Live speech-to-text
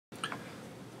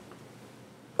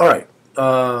Alright,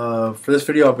 for this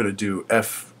video I'm going to do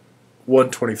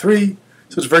F1-23,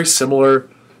 so it's very similar,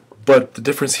 but the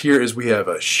difference here is we have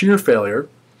a shear failure.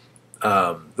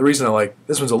 The reason I like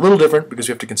this one's a little different because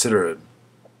we have to consider,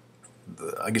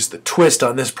 I guess the twist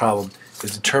on this problem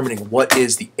is determining what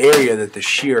is the area that the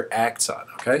shear acts on,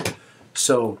 okay?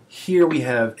 So here we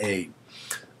have a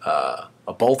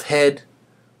bolt head.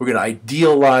 We're going to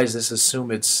idealize this, assume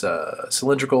it's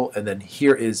cylindrical, and then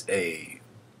here is the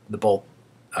bolt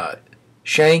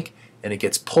shank, and it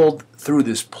gets pulled through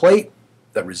this plate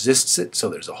that resists it, so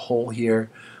there's a hole here.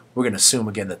 We're going to assume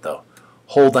again that the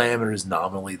hole diameter is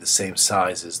nominally the same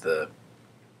size as the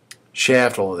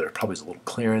shaft, although there probably is a little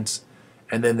clearance.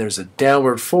 And then there's a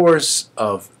downward force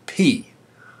of P.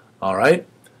 Alright?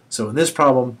 So in this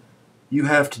problem, you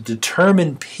have to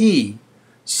determine P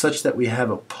such that we have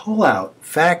a pull-out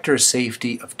factor of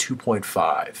safety of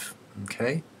 2.5.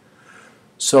 Okay?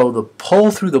 So the pull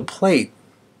through the plate,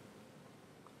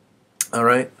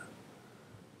 alright,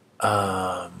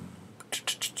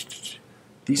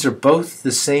 these are both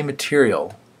the same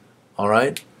material,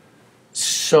 alright?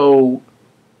 So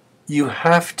you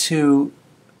have to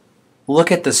look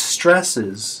at the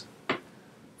stresses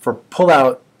for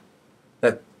pull-out.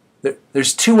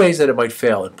 There's two ways that it might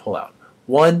fail in pull-out.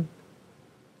 One,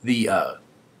 the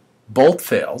bolt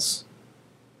fails,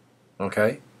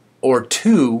 okay? Or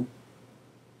two,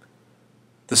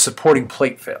 the supporting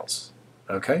plate fails,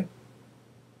 okay?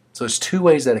 So there's two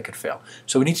ways that it could fail.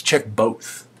 So we need to check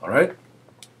both, all right?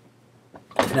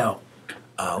 Now,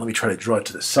 let me try to draw it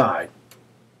to the side.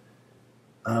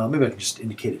 Maybe I can just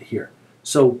indicate it here.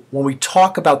 So when we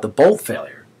talk about the bolt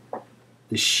failure,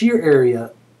 the shear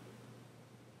area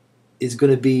is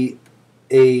going to be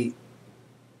a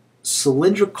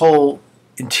cylindrical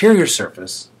interior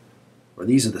surface, or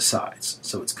these are the sides.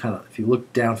 So it's kind of, if you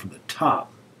look down from the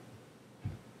top,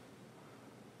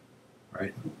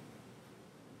 right?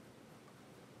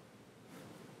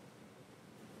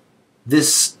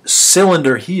 This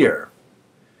cylinder here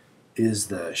is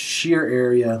the shear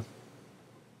area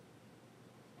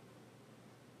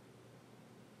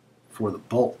for the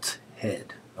bolt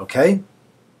head, okay?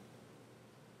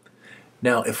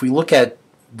 Now, if we look at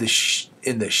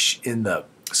in the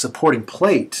supporting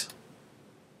plate,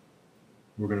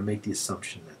 we're going to make the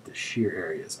assumption that the shear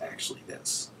area is actually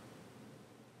this.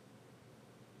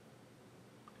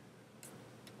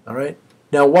 All right?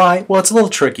 Now, why? Well, it's a little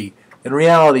tricky. In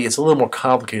reality, it's a little more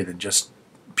complicated than just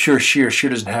pure shear. Shear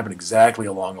doesn't happen exactly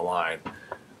along a line.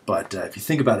 But if you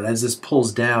think about it, as this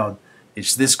pulls down,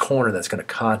 it's this corner that's going to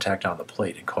contact on the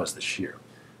plate and cause the shear.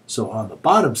 So on the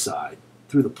bottom side,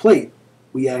 through the plate,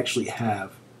 we actually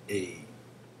have a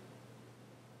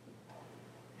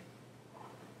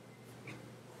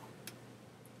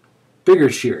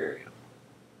bigger shear area.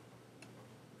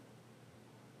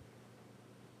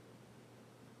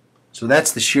 So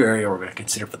that's the shear area we're going to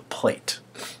consider for the plate.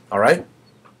 All right?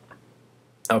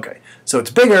 Okay. So it's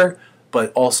bigger,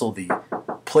 but also the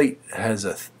plate has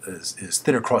is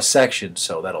thinner cross section,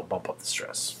 so that'll bump up the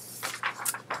stress.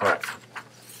 All right.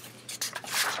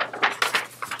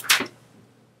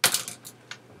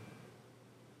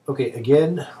 Okay,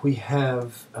 again, we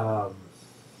have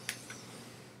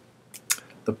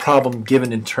the problem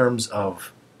given in terms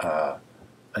of a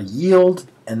yield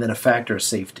and then a factor of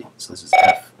safety. So this is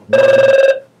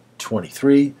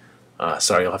F1-23.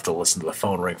 Sorry, you'll have to listen to the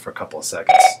phone ring for a couple of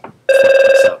seconds.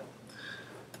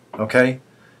 Okay.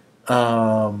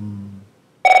 So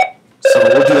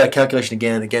we'll do that calculation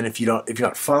again. Again, if you're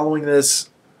not following this,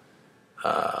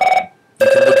 you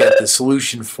can look at the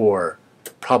solution for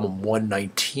problem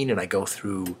 119, and I go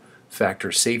through factor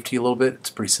of safety a little bit.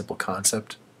 It's a pretty simple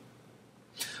concept.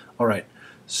 All right.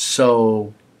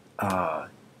 So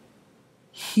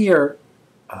here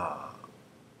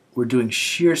we're doing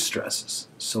shear stresses.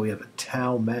 So we have a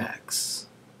tau max.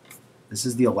 This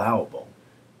is the allowable,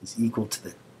 is equal to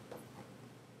the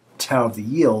tau of the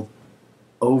yield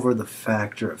over the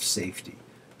factor of safety.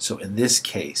 So in this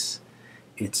case,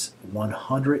 it's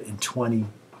 120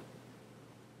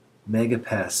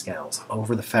 megapascals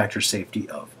over the factor of safety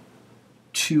of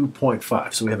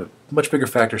 2.5. So we have a much bigger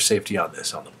factor of safety on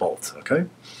this, on the bolt, okay?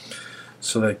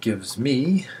 So that gives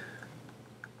me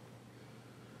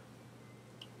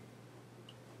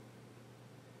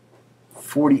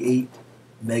 48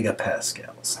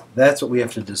 megapascals. That's what we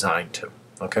have to design to,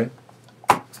 okay?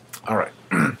 All right.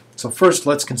 So first,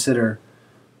 let's consider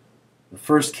the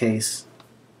first case.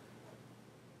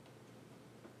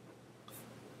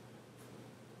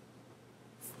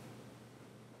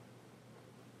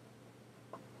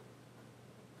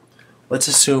 Let's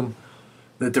assume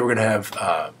that we're going to have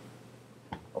a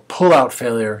pull-out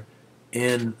failure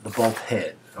in the bolt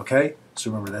head, okay?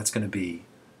 So remember, that's going to be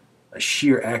a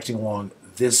shear acting along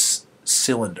this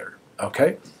cylinder,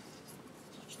 okay?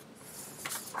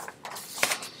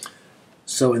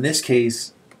 So in this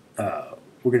case,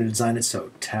 we're going to design it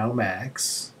so tau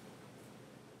max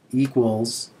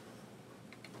equals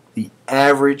the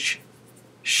average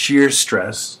shear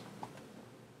stress.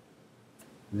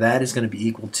 That is going to be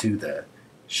equal to the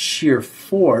shear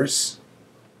force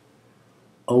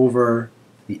over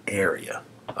the area,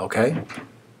 okay?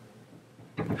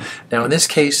 Now in this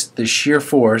case, the shear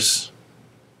force,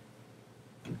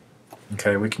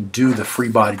 okay, we can do the free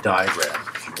body diagram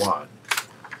if you want.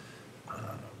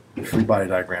 The free body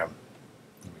diagram,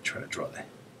 let me try to draw that.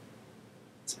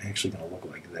 It's actually going to look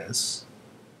like this.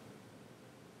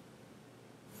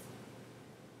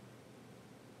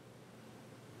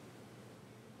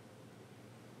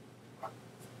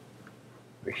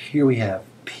 Here we have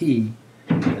P,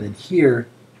 and then here,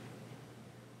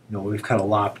 we've kind of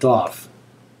lopped off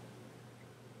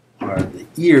are the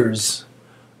ears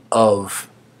of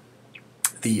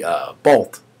the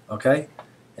bolt, okay?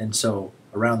 And so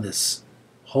around this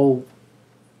whole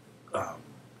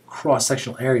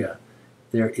cross-sectional area,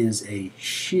 there is a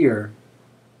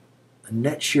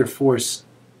net shear force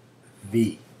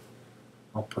V.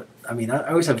 I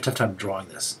always have a tough time drawing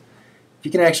this. If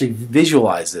you can actually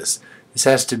visualize this, this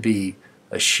has to be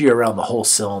a shear around the whole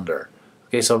cylinder.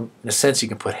 Okay, so in a sense you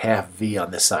can put half V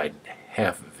on this side and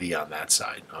half V on that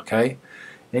side, okay?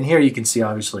 And here you can see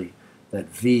obviously that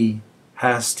V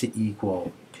has to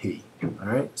equal P, all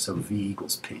right? So V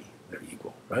equals P, they're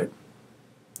equal, right?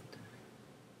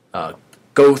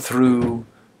 Go through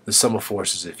the sum of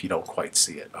forces if you don't quite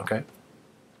see it, okay?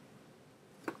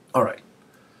 All right.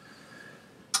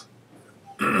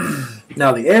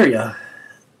 Now the area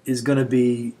is going to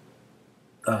be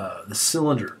the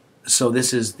cylinder. So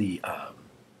this is the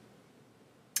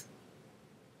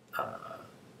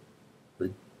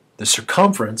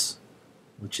circumference,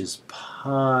 which is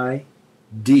pi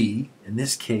d. In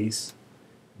this case,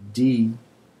 d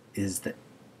is the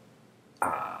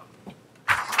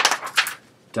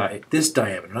this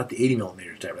diameter, not the 80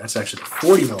 millimeter diameter. That's actually the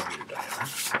 40 millimeter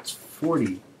diameter. It's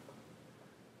 40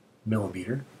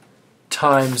 millimeter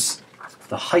times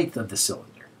the height of the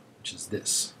cylinder, which is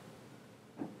this.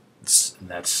 And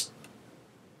that's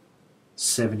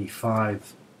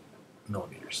 75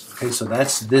 millimeters. Okay, so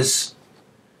that's this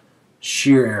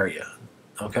shear area.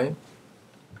 Okay,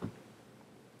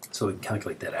 so we can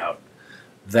calculate that out.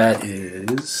 That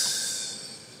is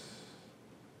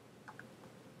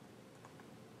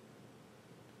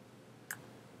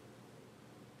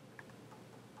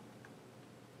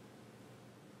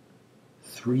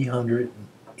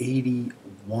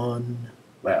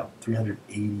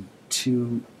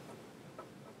 382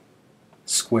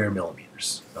 square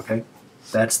millimeters. Okay,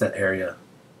 that's that area,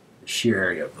 the shear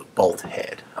area of the bolt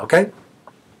head. Okay.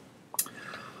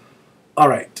 All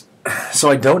right.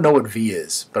 So I don't know what V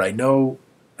is, but I know.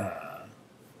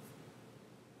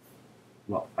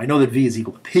 I know that V is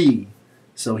equal to P.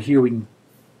 So here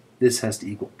this has to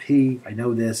equal P. I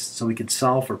know this, so we can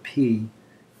solve for P.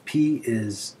 P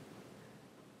is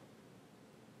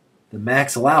the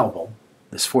max allowable,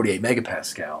 this 48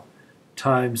 megapascal,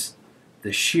 times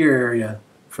the shear area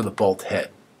for the bolt head.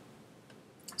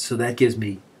 So that gives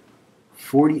me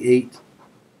 48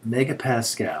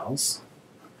 megapascals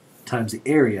times the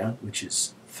area, which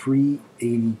is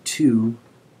 382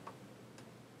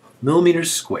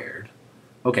 millimeters squared.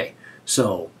 Okay,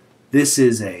 so this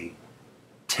is a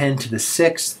 10 to the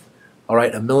 6th. All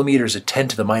right, a millimeter is a 10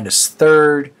 to the minus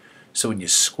 3rd. So when you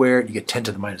square it, you get 10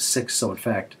 to the minus 6th. So in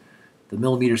fact, the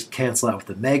millimeters cancel out with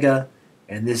the mega,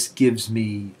 and this gives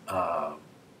me a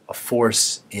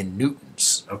force in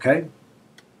newtons, okay?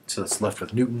 So it's left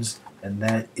with newtons, and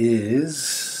that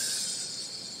is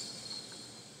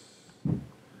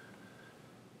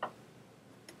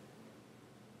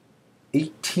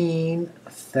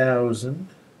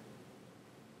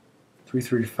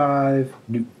 18,335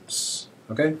 newtons,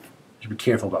 okay? Should be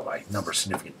careful about my number of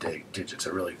significant digits. I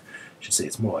really should say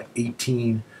it's more like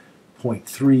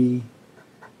 18.3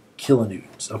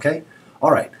 kilonewtons, okay?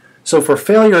 All right, so for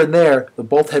failure in there, the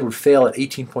bolt head would fail at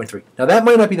 18.3. Now that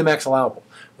might not be the max allowable.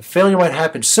 The failure might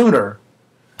happen sooner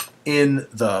in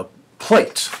the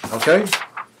plate, okay?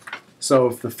 So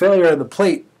if the failure in the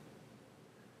plate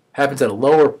happens at a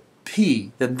lower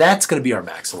P, then that's going to be our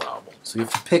max allowable. So you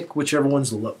have to pick whichever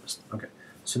one's the lowest. Okay,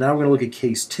 so now we're going to look at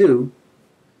case 2.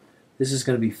 This is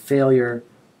going to be failure,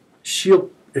 shear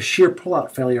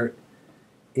pull-out failure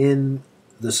in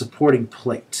the supporting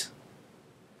plate.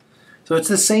 So it's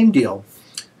the same deal,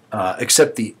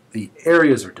 except the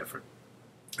areas are different.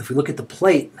 if we look at the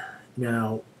plate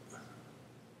now,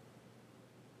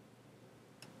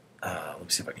 let me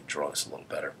see if I can draw this a little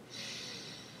better.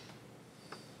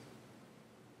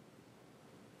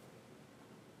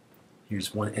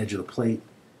 Here's one edge of the plate.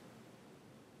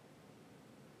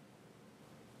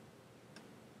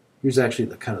 Here's actually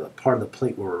the kind of the part of the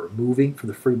plate we're removing for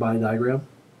the free body diagram,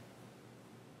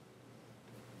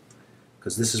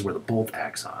 because this is where the bolt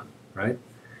acts on, right?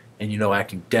 And you know,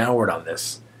 acting downward on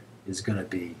this is going to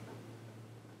be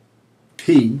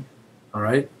P, all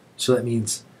right? So that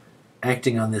means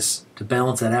acting on this, to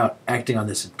balance that out, acting on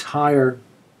this entire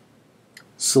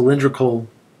cylindrical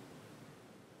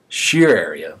shear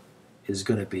area is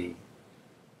going to be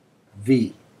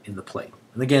V in the plate.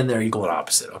 And again, they're equal and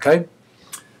opposite, okay?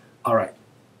 All right.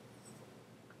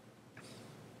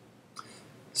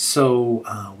 So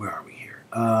where are we here?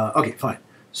 Okay, fine.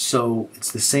 So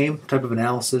it's the same type of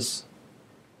analysis.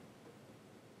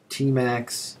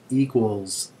 Tmax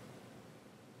equals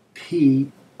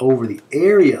P over the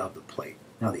area of the plate.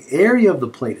 Now the area of the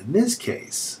plate in this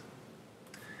case,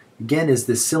 again, is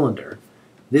this cylinder.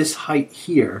 This height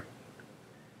here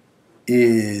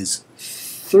is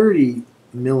 30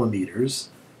 millimeters,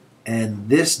 and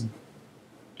this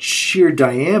shear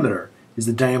diameter is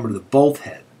the diameter of the bolt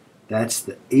head. That's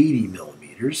the 80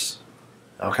 millimeters.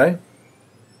 Okay?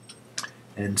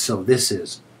 And so this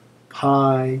is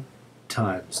pi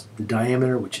times the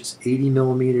diameter, which is 80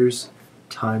 millimeters,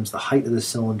 times the height of the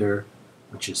cylinder,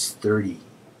 which is 30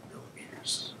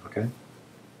 millimeters. Okay?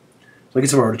 So I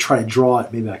guess if I were to try to draw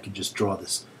it, maybe I could just draw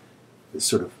this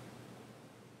sort of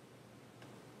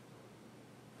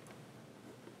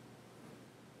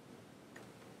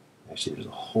actually, there's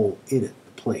a hole in it,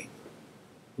 the plate.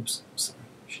 Oops, sorry.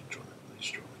 I should draw that. I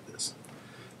should draw like this.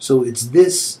 So it's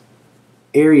this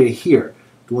area here,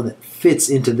 the one that fits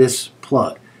into this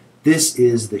plug. This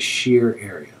is the shear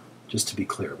area, just to be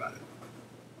clear about it.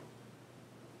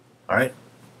 All right?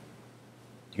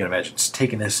 You can imagine it's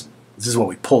taking this. This is what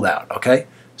we pulled out, okay?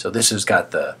 So this has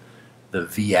got the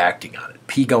V acting on it.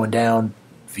 P going down,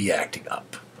 V acting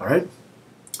up. All right?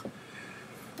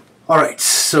 All right,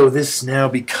 so this now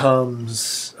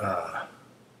becomes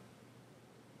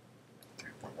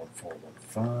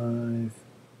 3.1415,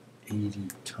 80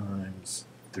 times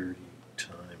 30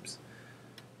 times.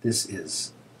 This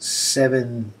is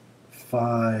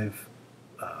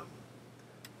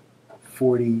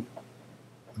 40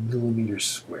 millimeters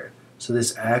squared. So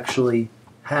this actually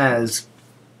has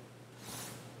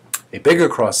a bigger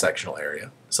cross-sectional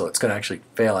area, so it's going to actually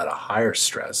fail at a higher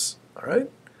stress, all right?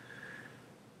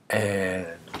 And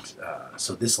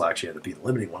so this will actually have to be the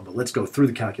limiting one, but let's go through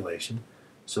the calculation.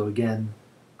 So again,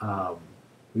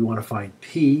 we want to find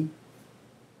P,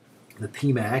 the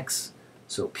P max.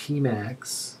 So P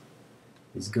max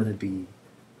is going to be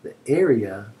the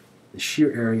area, the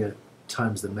shear area,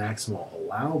 times the maximal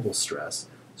allowable stress.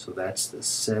 So that's the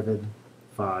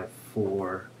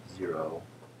 7540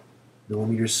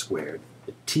 millimeters squared.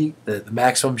 The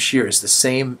maximum shear is the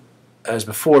same as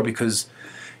before because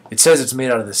it says it's made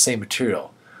out of the same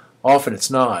material. Often it's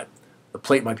not. The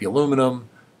plate might be aluminum,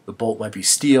 the bolt might be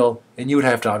steel, and you would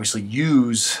have to obviously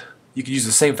you could use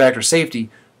the same factor of safety,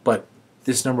 but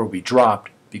this number would be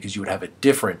dropped because you would have a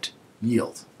different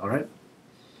yield. All right?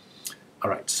 All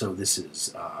right, so this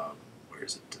is, where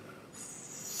is it?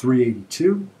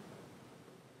 382.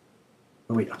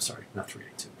 Oh, wait, I'm sorry, not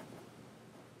 382.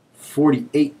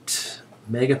 48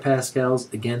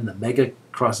 megapascals. Again, the mega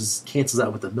cancels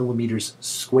out with the millimeters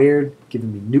squared,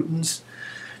 giving me newtons.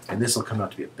 And this will come out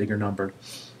to be a bigger number.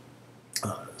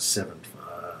 So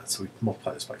we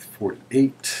multiply this by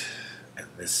 48. And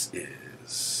this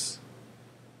is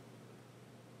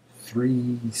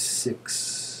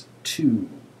 362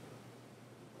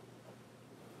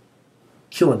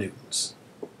 kilonewtons.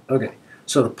 Okay,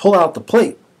 so to pull out the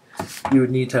plate, you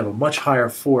would need to have a much higher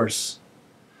force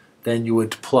than you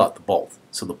would to pull out the bolt.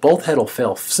 So the bolt head will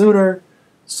fail sooner.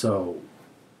 So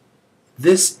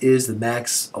this is the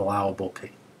max allowable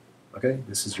P. Okay,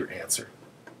 this is your answer.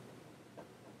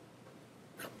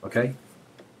 Okay?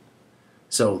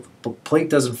 So the plate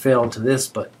doesn't fail into this,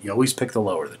 but you always pick the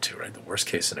lower of the two, right? The worst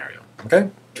case scenario. Okay?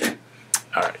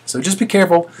 All right, so just be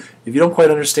careful. If you don't quite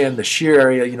understand the shear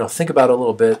area, think about it a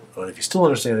little bit. But if you still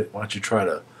understand it, why don't you try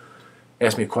to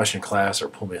ask me a question in class or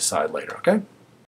pull me aside later, okay?